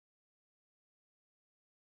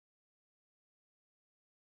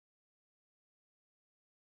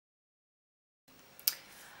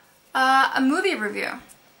A movie review.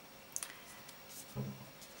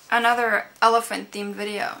 Another elephant-themed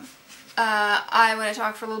video. I want to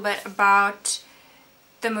talk for a little bit about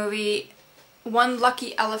the movie One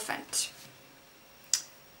Lucky Elephant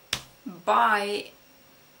by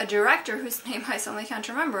a director whose name I suddenly can't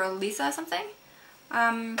remember. Lisa something?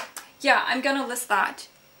 Yeah, I'm gonna list that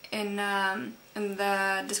in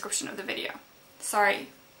the description of the video. Sorry,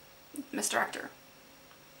 Miss Director.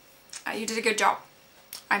 You did a good job.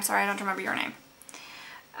 I'm sorry, I don't remember your name.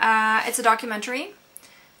 It's a documentary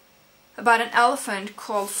about an elephant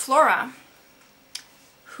called Flora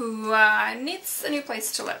who needs a new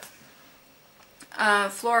place to live.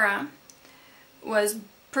 Flora was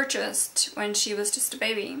purchased when she was just a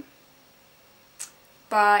baby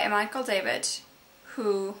by a man called David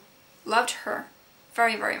who loved her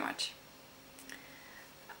very, very much.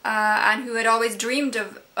 And who had always dreamed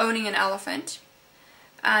of owning an elephant,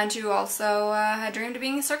 and who also had dreamed of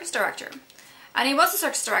being a circus director. And he was a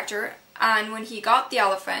circus director, and when he got the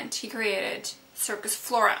elephant, he created Circus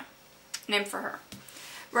Flora, named for her,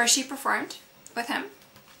 where she performed with him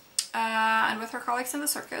and with her colleagues in the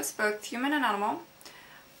circus, both human and animal,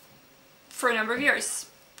 for a number of years.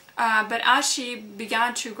 But as she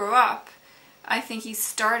began to grow up, I think he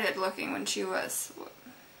started looking when she was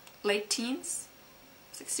late teens,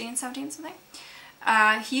 16, 17, something.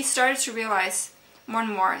 He started to realize more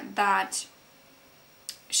and more that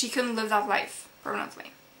she couldn't live that life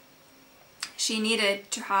permanently. She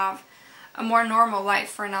needed to have a more normal life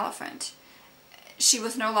for an elephant. She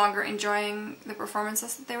was no longer enjoying the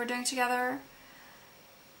performances that they were doing together.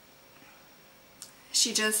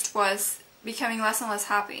 She just was becoming less and less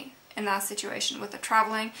happy in that situation with the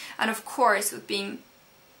traveling, and of course with being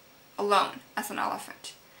alone as an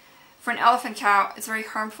elephant. For an elephant cow, it's very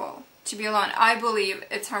harmful to be alone. I believe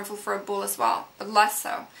it's harmful for a bull as well, but less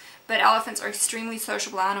so. But elephants are extremely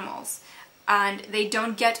sociable animals, and they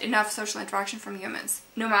don't get enough social interaction from humans.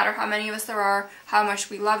 No matter how many of us there are, how much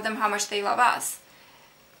we love them, how much they love us.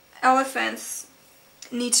 Elephants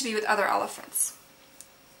need to be with other elephants.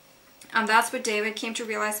 And that's what David came to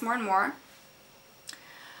realize more and more.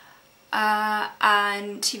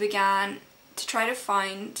 And he began to try to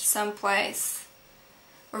find some place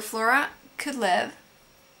where Flora could live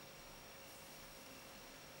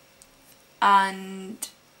and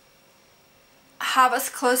have as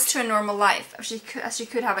close to a normal life as she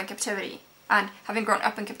could have in captivity, and having grown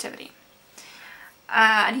up in captivity.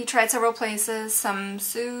 And he tried several places, some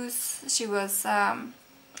zoos. She was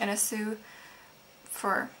in a zoo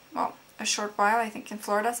for, well, a short while, I think in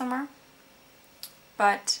Florida somewhere.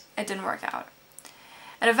 But it didn't work out.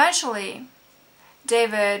 And eventually,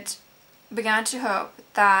 David began to hope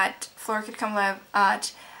that Flora could come live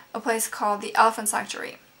at a place called the Elephant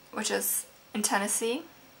Sanctuary, which is in Tennessee,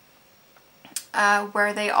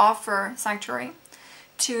 where they offer sanctuary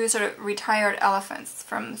to sort of retired elephants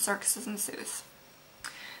from circuses and zoos.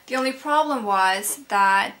 The only problem was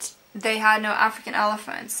that they had no African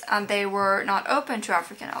elephants, and they were not open to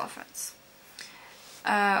African elephants.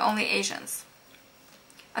 Only Asians.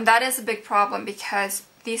 And that is a big problem because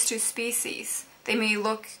these two species, they may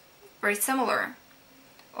look very similar,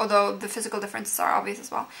 although the physical differences are obvious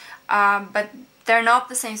as well. But they're not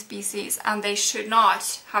the same species, and they should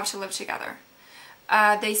not have to live together.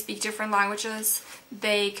 They speak different languages,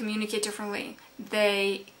 they communicate differently,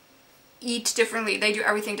 they eat differently, they do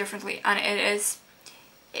everything differently, and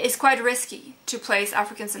it's quite risky to place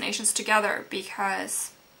Africans and Asians together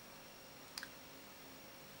because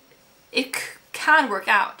it can work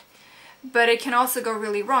out, but it can also go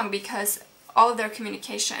really wrong because all of their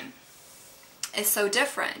communication is so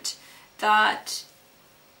different that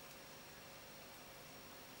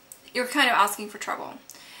you're kind of asking for trouble.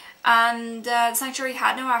 And the sanctuary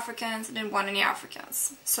had no Africans and didn't want any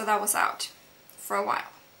Africans, so that was out for a while.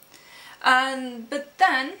 But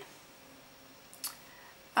then,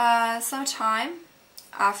 some time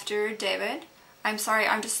after David, I'm sorry,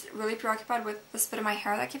 I'm just really preoccupied with this bit of my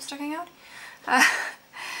hair that keeps sticking out.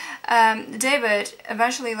 David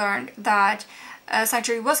eventually learned that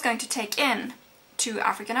sanctuary was going to take in 2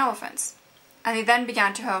 African elephants, and he then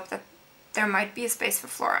began to hope that there might be a space for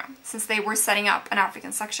Flora, since they were setting up an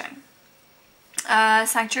African section.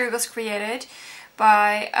 Sanctuary was created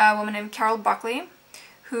by a woman named Carol Buckley,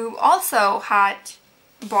 who also had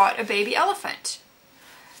bought a baby elephant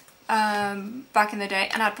back in the day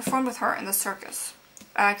and had performed with her in the circus.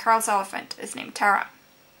 Carol's elephant is named Tara.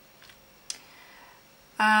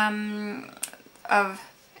 Of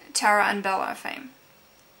Tara and Bella fame.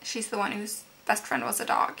 She's the one whose best friend was a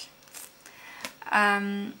dog.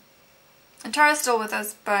 And Tara's still with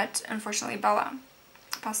us, but unfortunately Bella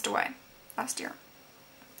passed away last year.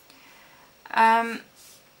 Carol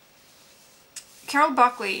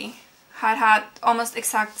Buckley had almost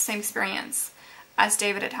exact the same experience as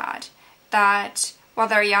David had had. That while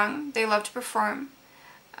they're young, they love to perform,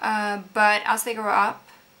 but as they grow up,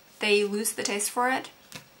 they lose the taste for it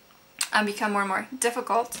and become more and more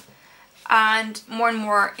difficult and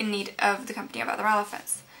more in need of the company of other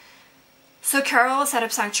elephants. So Carol set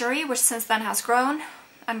up Sanctuary, which since then has grown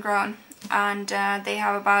and grown, and they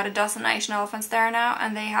have about a dozen Asian elephants there now,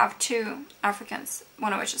 and they have 2 Africans,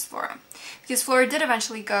 one of which is Flora. Because Flora did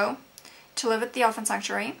eventually go to live at the Elephant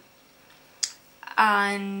Sanctuary,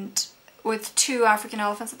 and with 2 African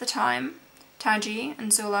elephants at the time, Tanji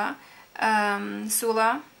and Zula.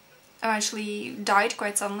 Zula eventually died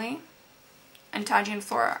quite suddenly, and Tanji and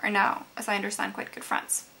Flora are now, as I understand, quite good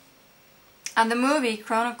friends. And the movie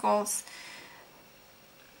chronicles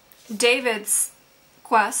David's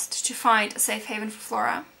quest to find a safe haven for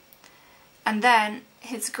Flora, and then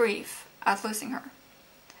his grief at losing her.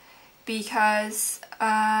 Because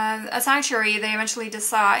a sanctuary, they eventually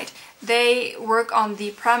decide, they work on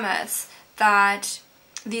the premise that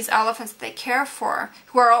these elephants that they care for,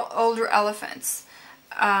 who are all older elephants,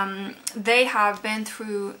 they have been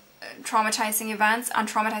through traumatizing events and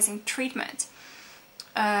traumatizing treatment.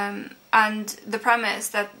 And the premise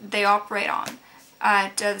that they operate on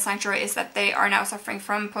at the sanctuary is that they are now suffering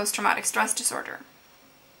from post-traumatic stress disorder,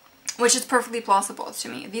 which is perfectly plausible to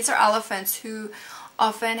me. These are elephants who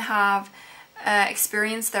often have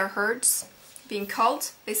experienced their herds being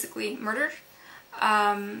culled, basically murdered,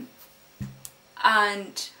 and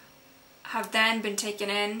have then been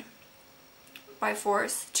taken in by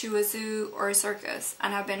force to a zoo or a circus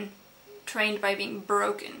and have been trained by being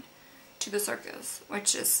broken to the circus,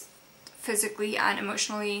 which is physically and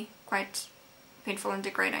emotionally quite painful and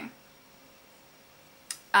degrading.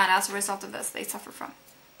 And as a result of this, they suffer from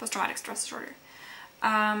post-traumatic stress disorder.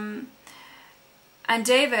 And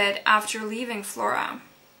David, after leaving Flora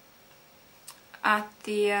at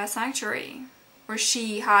the sanctuary, where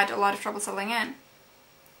she had a lot of trouble settling in,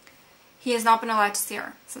 he has not been allowed to see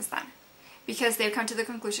her since then. Because they've come to the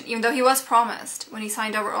conclusion, even though he was promised when he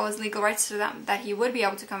signed over all his legal rights to them that he would be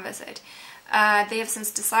able to come visit, they have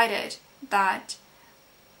since decided that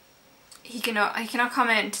he cannot come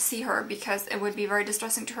in to see her because it would be very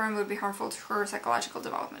distressing to her and would be harmful to her psychological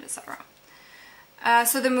development, etc.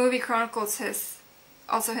 So the movie chronicles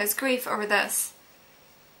also his grief over this,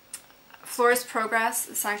 Flora's progress,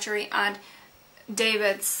 the sanctuary, and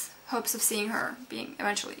David's hopes of seeing her being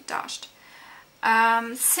eventually dashed.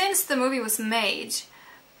 Since the movie was made,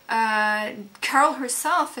 Carol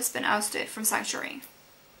herself has been ousted from Sanctuary,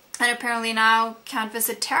 and apparently now can't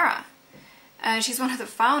visit Tara. She's one of the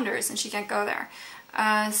founders and she can't go there.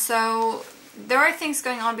 So there are things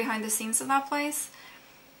going on behind the scenes of that place.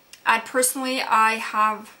 And personally, I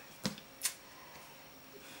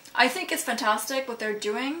think it's fantastic what they're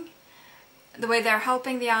doing, the way they're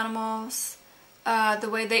helping the animals, the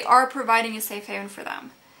way they are providing a safe haven for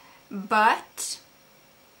them. But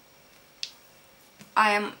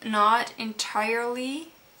I am not entirely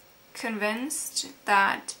convinced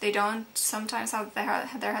that they don't sometimes have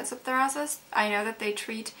their heads up their asses. I know that they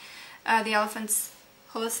treat the elephants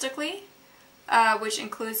holistically, which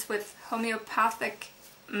includes with homeopathic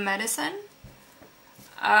medicine.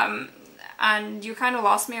 And you kind of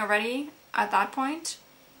lost me already at that point.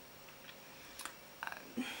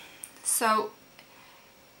 So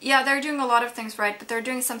yeah, they're doing a lot of things right, but they're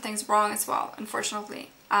doing some things wrong as well, unfortunately.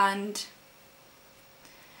 And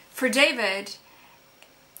for David,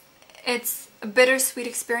 it's a bittersweet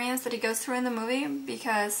experience that he goes through in the movie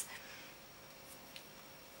because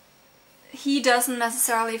he doesn't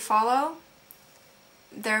necessarily follow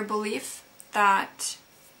their belief that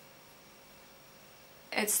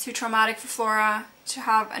it's too traumatic for Flora to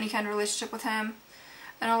have any kind of relationship with him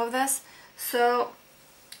and all of this. So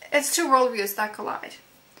it's 2 worldviews that collide.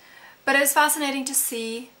 But it's fascinating to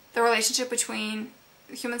see the relationship between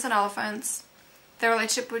humans and elephants, their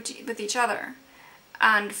relationship with each other,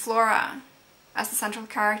 and Flora as the central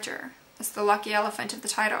character, as the lucky elephant of the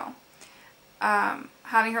title,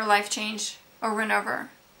 having her life change over and over.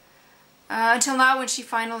 Until now, when she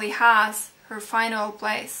finally has her final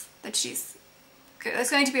place that it's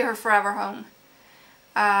going to be her forever home.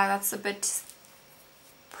 That's a bit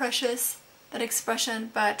precious, that expression,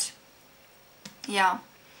 but yeah.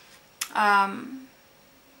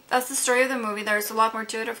 That's the story of the movie. There's a lot more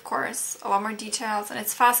to it, of course, a lot more details, and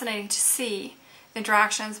it's fascinating to see the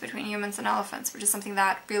interactions between humans and elephants, which is something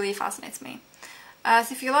that really fascinates me.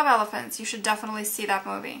 So if you love elephants, you should definitely see that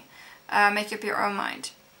movie. Make up your own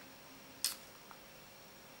mind.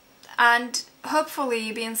 And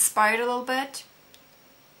hopefully be inspired a little bit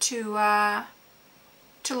to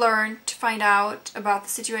learn, to find out about the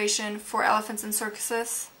situation for elephants in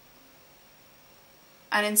circuses.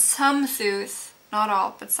 And in some zoos, not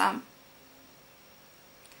all, but some.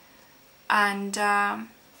 And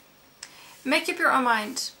make up your own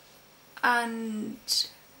mind and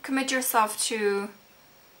commit yourself to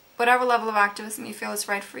whatever level of activism you feel is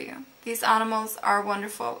right for you. These animals are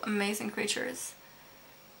wonderful, amazing creatures.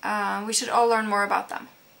 We should all learn more about them.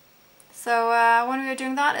 So one way of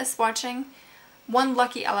doing that is watching One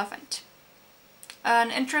Lucky Elephant.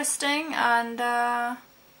 An interesting and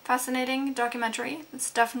fascinating documentary.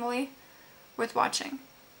 It's definitely worth watching.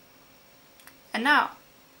 And now,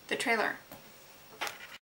 the trailer.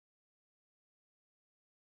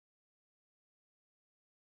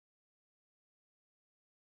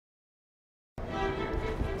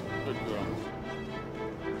 Good girl.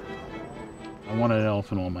 I wanted an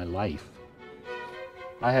elephant all my life.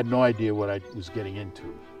 I had no idea what I was getting into.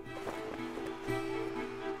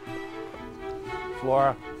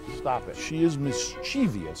 Flora, stop it. She is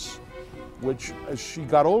mischievous, which as she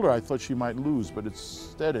got older I thought she might lose, but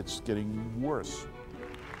instead it's getting worse.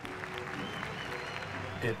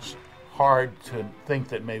 It's hard to think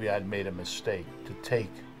that maybe I'd made a mistake to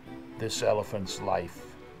take this elephant's life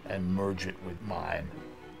and merge it with mine.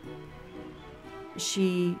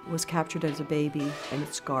 She was captured as a baby and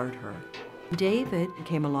it scarred her. David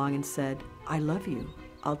came along and said, I love you.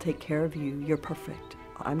 I'll take care of you. You're perfect.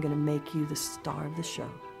 I'm going to make you the star of the show.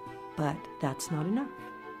 But that's not enough.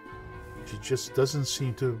 She just doesn't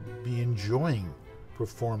seem to be enjoying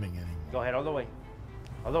performing anymore. Go ahead, all the way.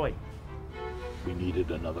 All the way. We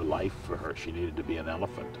needed another life for her. She needed to be an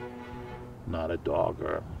elephant, not a dog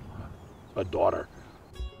or a daughter.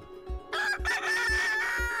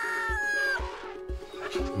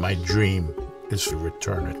 My dream is to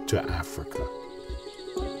return her to Africa.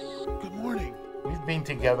 Good morning. We've been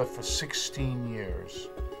together for 16 years.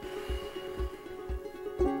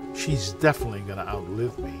 She's definitely going to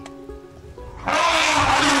outlive me.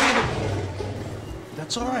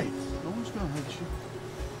 That's all right. No one's going to hurt you.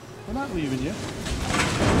 We're not leaving you.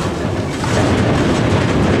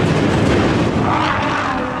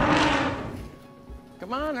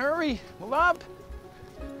 Come on, hurry. Move up.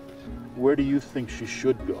 Where do you think she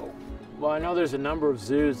should go? Well, I know there's a number of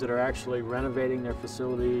zoos that are actually renovating their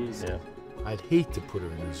facilities. Yeah. I'd hate to put her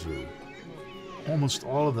in a zoo. Almost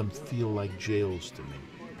all of them feel like jails to me.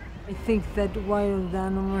 I think that wild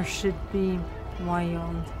animals should be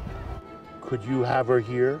wild. Could you have her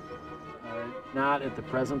here? Not at the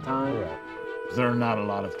present time. There are not a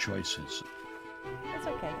lot of choices. That's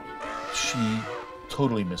okay. She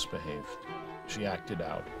totally misbehaved. She acted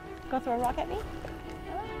out. Go throw a rock at me?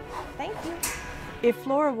 Thank you. If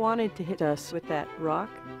Flora wanted to hit us with that rock,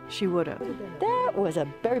 she would have. That was a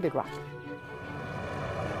very big rock.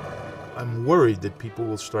 I'm worried that people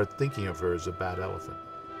will start thinking of her as a bad elephant.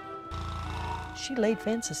 She laid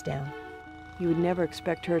fences down. You would never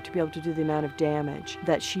expect her to be able to do the amount of damage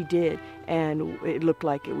that she did, and it looked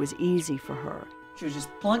like it was easy for her. She was just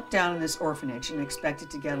plunked down in this orphanage and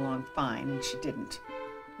expected to get along fine, and she didn't.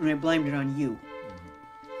 And I blamed it on you.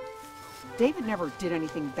 David never did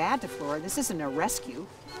anything bad to Flora. This isn't a rescue.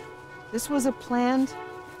 This was a planned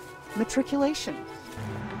matriculation.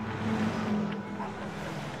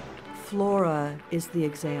 Flora is the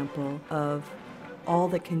example of all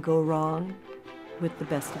that can go wrong with the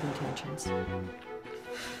best of intentions.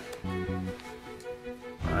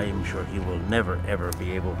 I am sure he will never, ever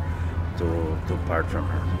be able to part from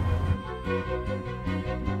her.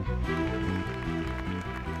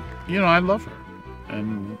 You know, I love her.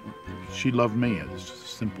 And she loved me. It's as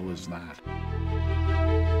simple as that.